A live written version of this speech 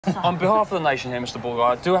On behalf of the nation here, Mr. Bulgar,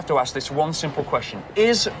 I do have to ask this one simple question.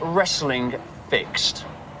 Is wrestling fixed?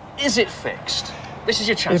 Is it fixed? This is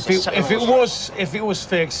your chance to settle If it was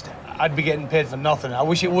fixed, I'd be getting paid for nothing. I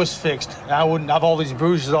wish it was fixed. I wouldn't have all these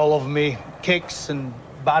bruises all over me, kicks and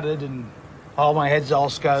battered, and all my head's all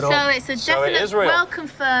scarred up. So it's a definite, well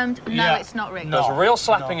confirmed, no, Yeah. it's not rigged. There's real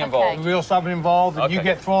slapping involved. Okay. Real slapping involved, and Okay. you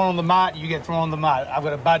get thrown on the mat, you get thrown on the mat. I've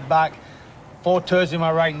got a bad back, 4 tears in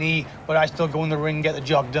my right knee, but I still go in the ring and get the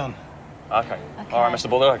job done. Okay. All right, Mr.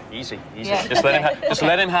 Bulldog, easy. Yeah. Just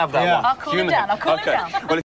let him have that one. I'll cool him down, I'll cool him down. Well,